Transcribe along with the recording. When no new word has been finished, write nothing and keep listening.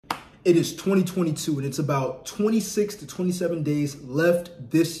It is 2022 and it's about 26 to 27 days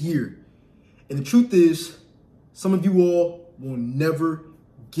left this year. And the truth is, some of you all will never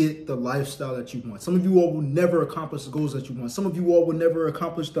get the lifestyle that you want. Some of you all will never accomplish the goals that you want. Some of you all will never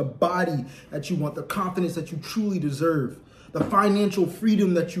accomplish the body that you want, the confidence that you truly deserve, the financial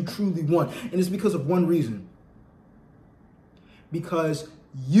freedom that you truly want. And it's because of one reason. Because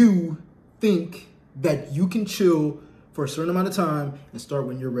you think that you can chill for a certain amount of time and start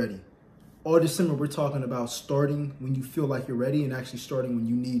when you're ready. All December, we're talking about starting when you feel like you're ready and actually starting when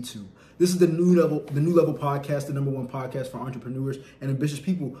you need to. This is the New Level podcast, the #1 podcast for entrepreneurs and ambitious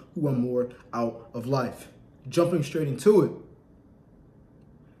people who want more out of life. Jumping straight into it.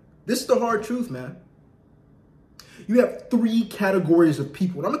 This is the hard truth, man. You have 3 categories of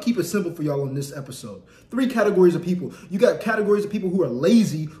people. And I'm going to keep it simple for y'all on this episode. 3 categories of people. You got categories of people who are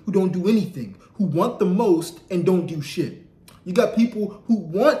lazy, who don't do anything, who want the most and don't do shit. You got people who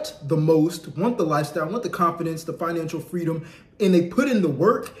want the most, want the lifestyle, want the confidence, the financial freedom, and they put in the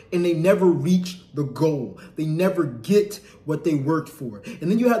work and they never reach the goal. They never get what they worked for.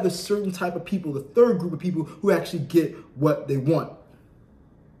 And then you have the certain type of people, the third group of people who actually get what they want.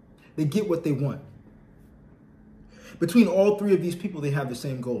 They get what they want. Between all 3 of these people, they have the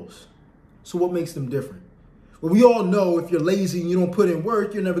same goals. So what makes them different? Well, we all know if you're lazy and you don't put in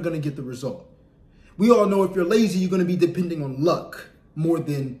work, you're never going to get the result. We all know if you're lazy, you're going to be depending on luck more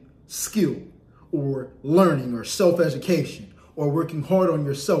than skill or learning or self-education or working hard on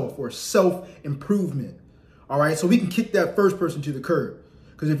yourself or self-improvement. All right, so we can kick that first person to the curb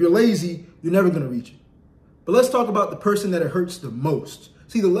because if you're lazy, you're never going to reach it. But let's talk about the person that it hurts the most.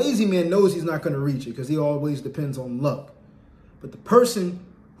 See, the lazy man knows he's not going to reach it because he always depends on luck. But the person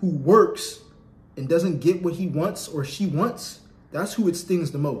who works and doesn't get what he wants or she wants, that's who it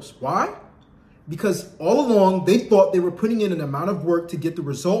stings the most. Why? Because all along, they thought they were putting in an amount of work to get the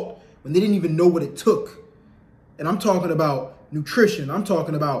result when they didn't even know what it took. And I'm talking about nutrition. I'm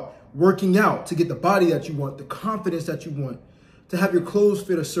talking about working out to get the body that you want, the confidence that you want, to have your clothes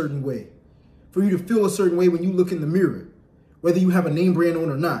fit a certain way, for you to feel a certain way when you look in the mirror, whether you have a name brand on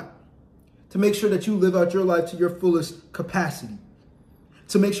or not, to make sure that you live out your life to your fullest capacity,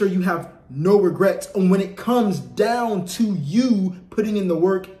 to make sure you have no regrets. And when it comes down to you putting in the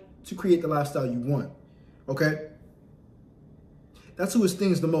work to create the lifestyle you want, okay? That's who it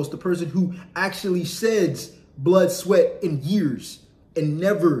stings the most, the person who actually sheds blood, sweat, and years and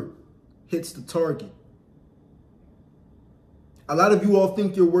never hits the target. A lot of you all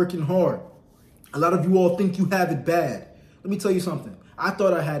think you're working hard. A lot of you all think you have it bad. Let me tell you something. I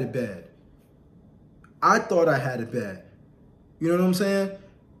thought I had it bad. I thought I had it bad. You know what I'm saying?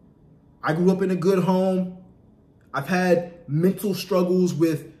 I grew up in a good home. I've had mental struggles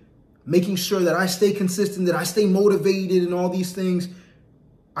with making sure that I stay consistent, that I stay motivated and all these things.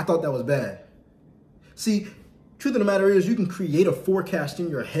 I thought that was bad. See, truth of the matter is you can create a forecast in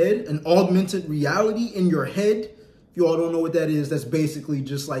your head, an augmented reality in your head. If you all don't know what that is, that's basically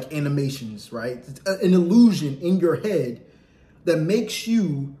just like animations, right? It's an illusion in your head that makes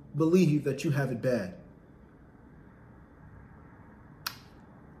you believe that you have it bad.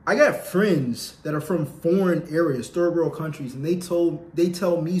 I got friends that are from foreign areas, third world countries, and they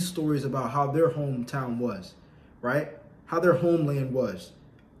tell me stories about how their hometown was, right? How their homeland was.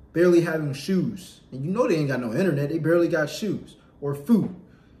 Barely having shoes. And you know they ain't got no internet. They barely got shoes or food,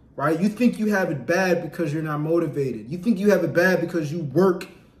 right? You think you have it bad because you're not motivated. You think you have it bad because you work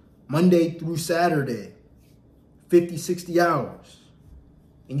Monday through Saturday, 50, 60 hours.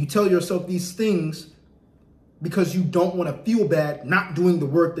 And you tell yourself these things because you don't want to feel bad not doing the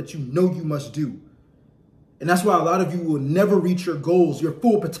work that you know you must do. And that's why a lot of you will never reach your goals, your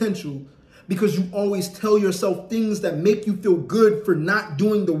full potential, because you always tell yourself things that make you feel good for not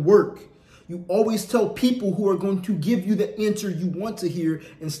doing the work. You always tell people who are going to give you the answer you want to hear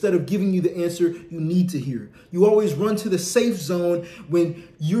instead of giving you the answer you need to hear. You always run to the safe zone when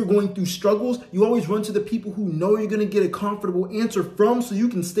you're going through struggles. You always run to the people who know you're going to get a comfortable answer from so you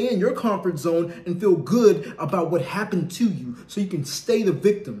can stay in your comfort zone and feel good about what happened to you. So you can stay the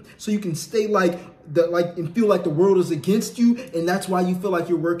victim. So you can stay and feel like the world is against you. And that's why you feel like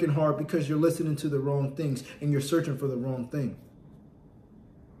you're working hard, because you're listening to the wrong things and you're searching for the wrong thing.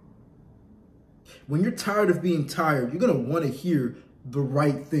 When you're tired of being tired, you're going to want to hear the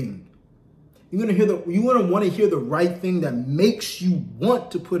right thing. You're going to want to hear the right thing that makes you want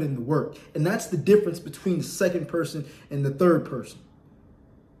to put in the work. And that's the difference between the second person and the third person.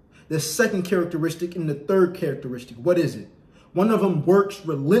 The second characteristic and the third characteristic. What is it? One of them works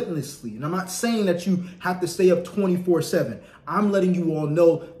relentlessly. And I'm not saying that you have to stay up 24/7. I'm letting you all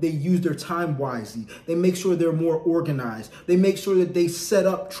know they use their time wisely. They make sure they're more organized. They make sure that they set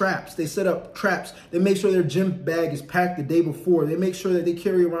up traps. They make sure their gym bag is packed the day before. They make sure that they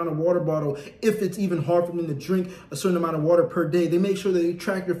carry around a water bottle if it's even hard for them to drink a certain amount of water per day. They make sure that they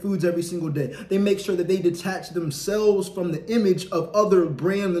track their foods every single day. They make sure that they detach themselves from the image of other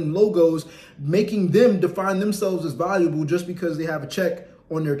brands and logos, making them define themselves as valuable just because they have a check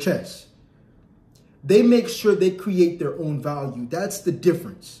on their chest. They make sure they create their own value. That's the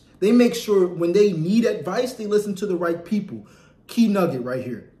difference. They make sure when they need advice, they listen to the right people. Key nugget right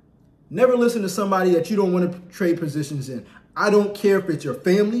here. Never listen to somebody that you don't want to trade positions in. I don't care if it's your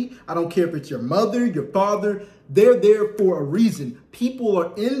family. I don't care if it's your mother, your father. They're there for a reason. People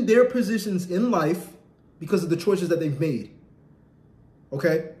are in their positions in life because of the choices that they've made.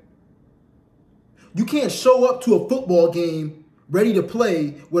 Okay? You can't show up to a football game ready to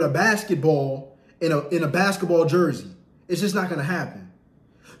play with a basketball in a basketball jersey. It's just not going to happen.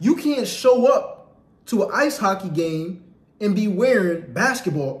 You can't show up to an ice hockey game and be wearing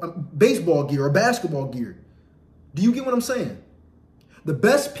baseball gear or basketball gear. Do you get what I'm saying? The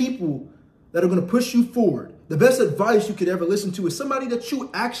best people that are going to push you forward, the best advice you could ever listen to is somebody that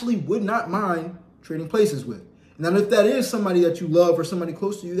you actually would not mind trading places with. Now, if that is somebody that you love or somebody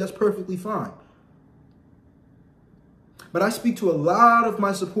close to you, that's perfectly fine. But I speak to a lot of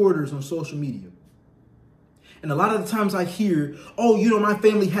my supporters on social media. And a lot of the times I hear, oh, my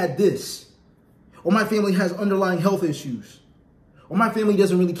family had this. Or my family has underlying health issues. Or my family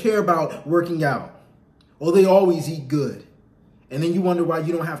doesn't really care about working out. Or they always eat good. And then you wonder why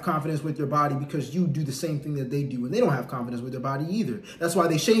you don't have confidence with your body because you do the same thing that they do. And they don't have confidence with their body either. That's why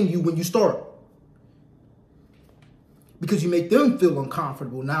they shame you when you start. Because you make them feel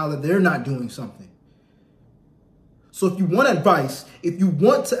uncomfortable now that they're not doing something. So if you want advice, if you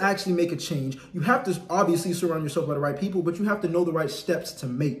want to actually make a change, you have to obviously surround yourself by the right people, but you have to know the right steps to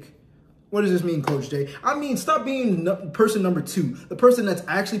make. What does this mean, Coach Jay? I mean, stop being person number 2, the person that's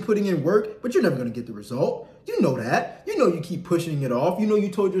actually putting in work, but you're never going to get the result. You know that. You know you keep pushing it off. You know you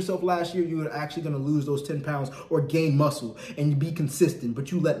told yourself last year you were actually going to lose those 10 pounds or gain muscle and you be consistent, but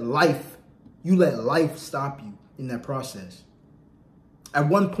you let life stop you in that process. At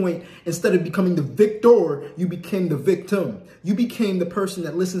one point, instead of becoming the victor, you became the victim. You became the person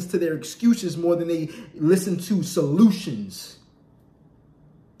that listens to their excuses more than they listen to solutions.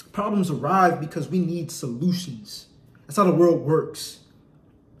 Problems arrive because we need solutions. That's how the world works.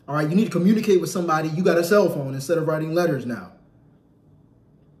 All right, you need to communicate with somebody. You got a cell phone instead of writing letters now.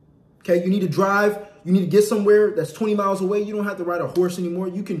 Okay, you need to drive. You need to get somewhere that's 20 miles away. You don't have to ride a horse anymore.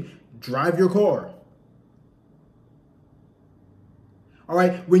 You can drive your car. All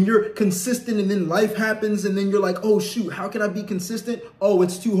right, when you're consistent and then life happens and then you're like, oh, shoot, how can I be consistent? Oh,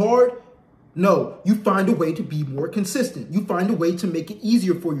 it's too hard. No, you find a way to be more consistent. You find a way to make it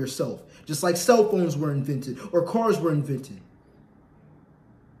easier for yourself, just like cell phones were invented or cars were invented.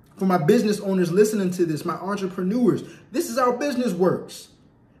 For my business owners listening to this, my entrepreneurs, this is how business works.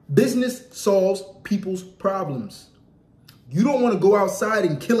 Business solves people's problems. You don't want to go outside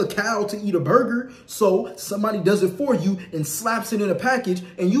and kill a cow to eat a burger, so somebody does it for you and slaps it in a package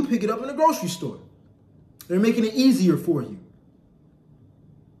and you pick it up in a grocery store. They're making it easier for you.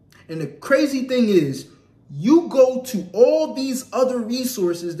 And the crazy thing is, you go to all these other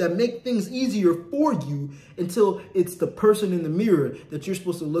resources that make things easier for you until it's the person in the mirror that you're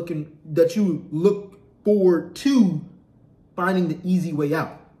supposed to that you look forward to finding the easy way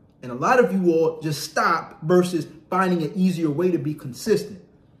out. And a lot of you all just stop versus finding an easier way to be consistent.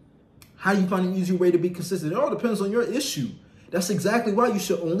 How do you find an easier way to be consistent? It all depends on your issue. That's exactly why you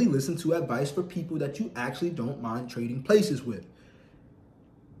should only listen to advice for people that you actually don't mind trading places with.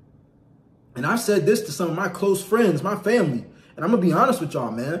 And I've said this to some of my close friends, my family, and I'm going to be honest with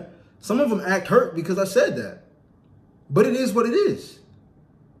y'all, man. Some of them act hurt because I said that. But it is what it is.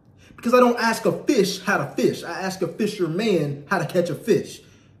 Because I don't ask a fish how to fish. I ask a fisherman how to catch a fish.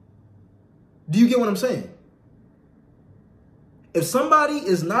 Do you get what I'm saying? If somebody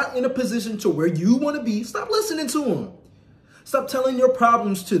is not in a position to where you want to be, stop listening to them. Stop telling your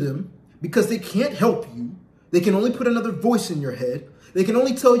problems to them because they can't help you. They can only put another voice in your head. They can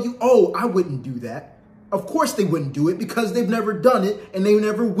only tell you, oh, I wouldn't do that. Of course they wouldn't do it because they've never done it and they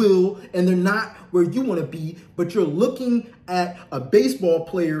never will. And they're not where you want to be. But you're looking at a baseball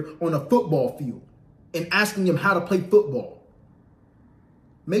player on a football field and asking him how to play football.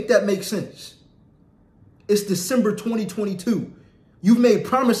 Make that make sense. It's December 2022. You've made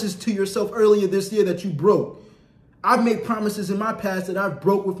promises to yourself earlier this year that you broke. I've made promises in my past that I've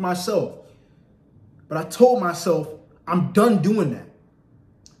broke with myself. But I told myself I'm done doing that.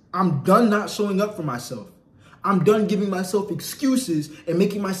 I'm done not showing up for myself. I'm done giving myself excuses and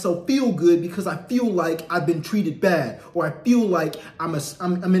making myself feel good because I feel like I've been treated bad, or I feel like I'm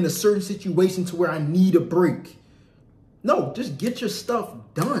in a certain situation to where I need a break. No, just get your stuff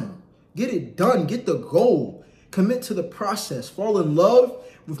done. Get it done. Get the goal. Commit to the process. Fall in love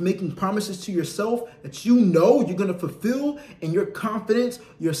with making promises to yourself that you know you're going to fulfill, and your confidence,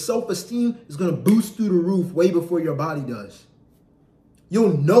 your self-esteem is going to boost through the roof way before your body does.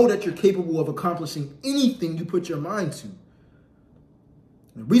 You'll know that you're capable of accomplishing anything you put your mind to.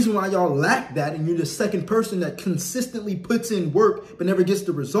 The reason why y'all lack that, and you're the second person that consistently puts in work but never gets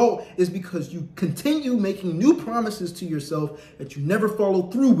the result, is because you continue making new promises to yourself that you never follow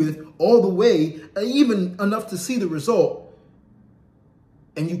through with all the way, even enough to see the result,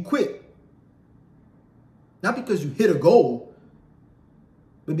 and you quit. Not because you hit a goal,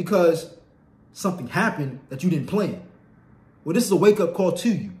 but because something happened that you didn't plan. Well, this is a wake-up call to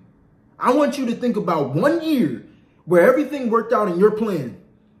you. I want you to think about 1 year where everything worked out in your plan.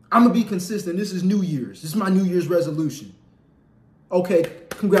 I'm going to be consistent. This is New Year's. This is my New Year's resolution. Okay,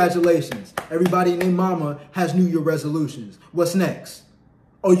 congratulations. Everybody and their mama has New Year resolutions. What's next?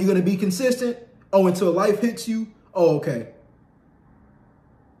 Oh, you're going to be consistent? Oh, until life hits you? Oh, okay.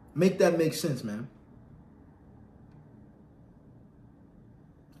 Make that make sense, man.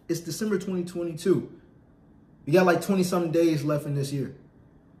 It's December 2022. We got like 20-something days left in this year.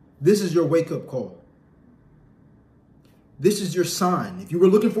 This is your wake-up call. This is your sign. If you were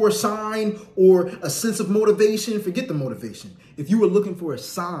looking for a sign or a sense of motivation, forget the motivation. If you were looking for a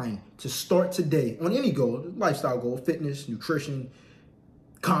sign to start today on any goal, lifestyle goal, fitness, nutrition,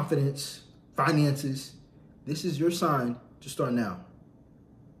 confidence, finances, this is your sign to start now.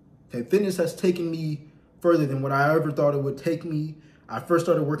 Okay, fitness has taken me further than what I ever thought it would take me. I first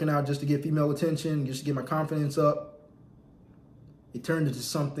started working out just to get female attention, just to get my confidence up. It turned into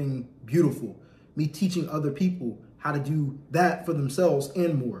something beautiful. Me teaching other people how to do that for themselves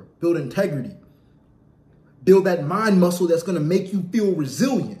and more. Build integrity. Build that mind muscle that's going to make you feel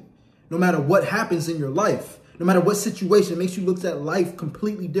resilient no matter what happens in your life. No matter what situation, it makes you look at life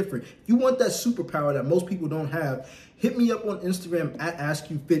completely different. If you want that superpower that most people don't have, hit me up on Instagram at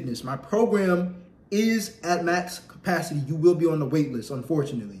AskYouFitness. My program is at max capacity. You will be on the wait list,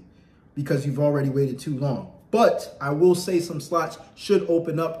 unfortunately, because you've already waited too long. But I will say some slots should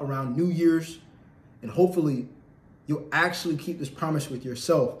open up around New Year's, and hopefully you'll actually keep this promise with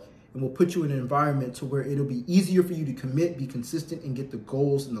yourself, and we'll put you in an environment to where it'll be easier for you to commit, be consistent, and get the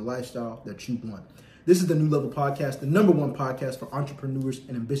goals and the lifestyle that you want. This is the New Level Podcast, the #1 podcast for entrepreneurs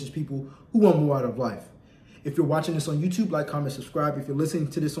and ambitious people who want more out of life. If you're watching this on YouTube, like, comment, subscribe. If you're listening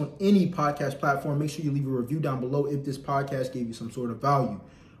to this on any podcast platform, make sure you leave a review down below if this podcast gave you some sort of value.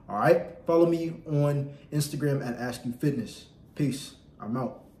 All right? Follow me on Instagram at AskYouFitness. Peace. I'm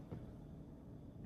out.